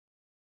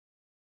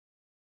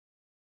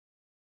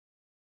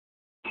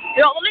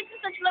You got the Lincoln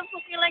Central Level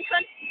fucking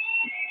Lincoln.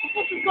 The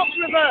bus has got to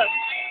reverse.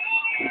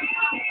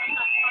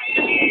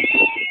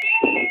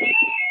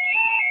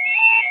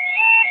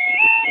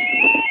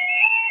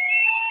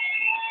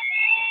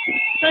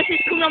 So if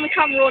it's coming on the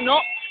camera or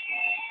not.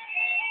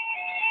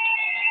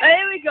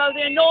 Here we go,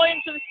 the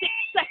annoyance of a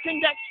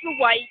 6-second extra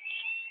wait.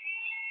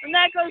 And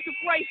there goes the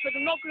Brayford.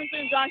 I'm not going to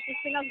zoom down, this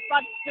thing has a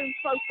bad zoom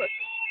focus.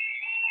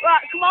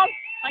 Right, come on,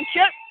 thank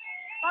you.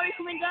 Barry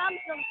coming down,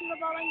 so I'm seeing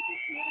about lenses,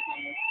 the other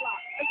camera's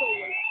flat, as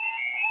always.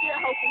 See a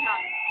helping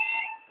hand.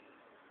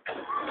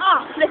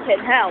 Ah, flipping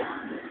hell.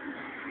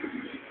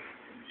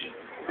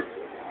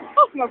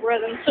 Oh, my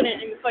brother, I'm sunning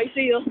it in my face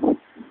either.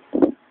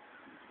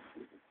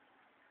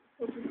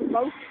 Looking for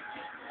both.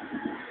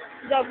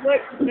 That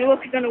worked. Me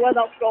look, I don't know where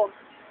that's gone.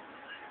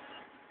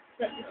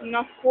 That's just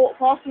enough quarter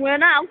past and we're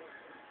now.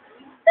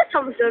 Let's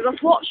have a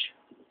service watch.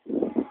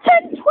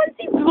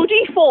 10:20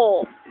 bloody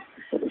 4.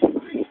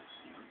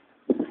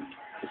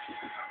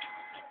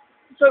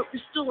 So we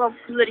still have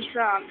bloody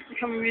sound. The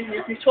camera using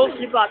is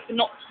notoriously bad for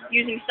not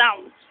using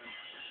sound.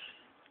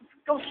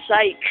 For God's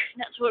sake,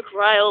 Network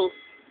Rail,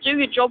 do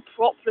your job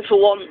properly for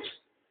once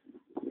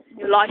in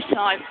your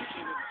lifetime.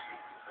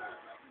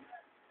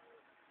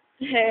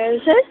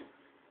 Here's it.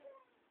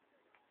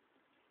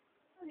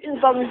 The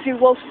bottom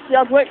of whilst the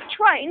hard work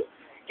train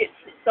gets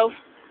itself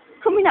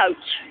coming out.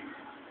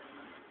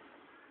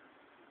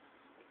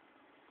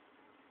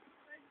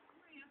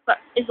 That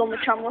is on the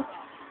camera.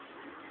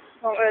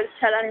 Can't really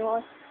tell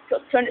anyone. Got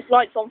to turn its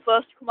lights on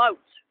first to come out.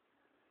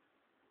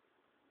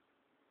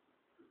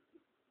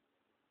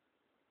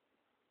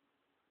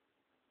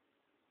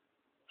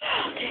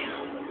 Oh dear.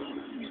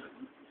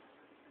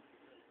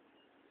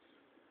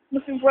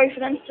 Nothing brave for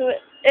them to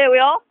it. Here we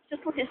are.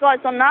 Just put its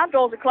lights on now.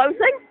 Doors are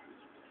closing.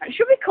 And it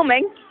should be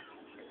coming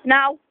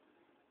now.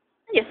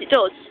 Yes, it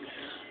does.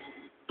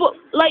 But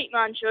late,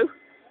 man, you.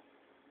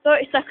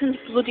 30 seconds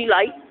bloody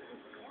late.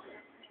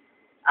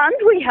 And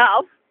we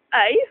have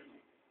a...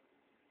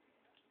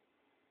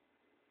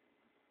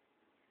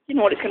 You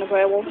know what it's going to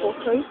be, a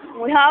 142.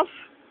 We have...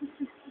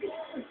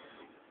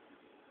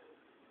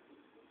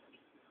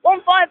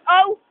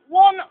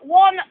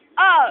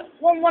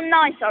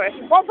 150-119, sorry.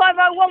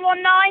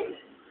 150-119.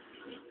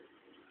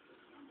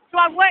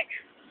 Gladwick.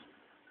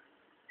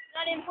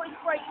 I didn't put his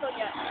brakes on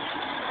yet.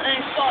 And then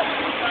it's got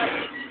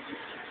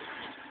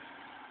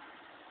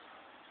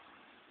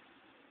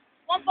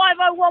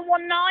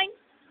 150-119.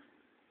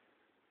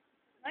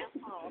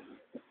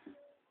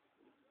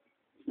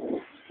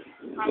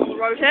 I'm on the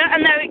road here,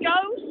 and there it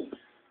goes.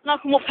 And I'll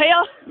come up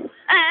here,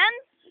 and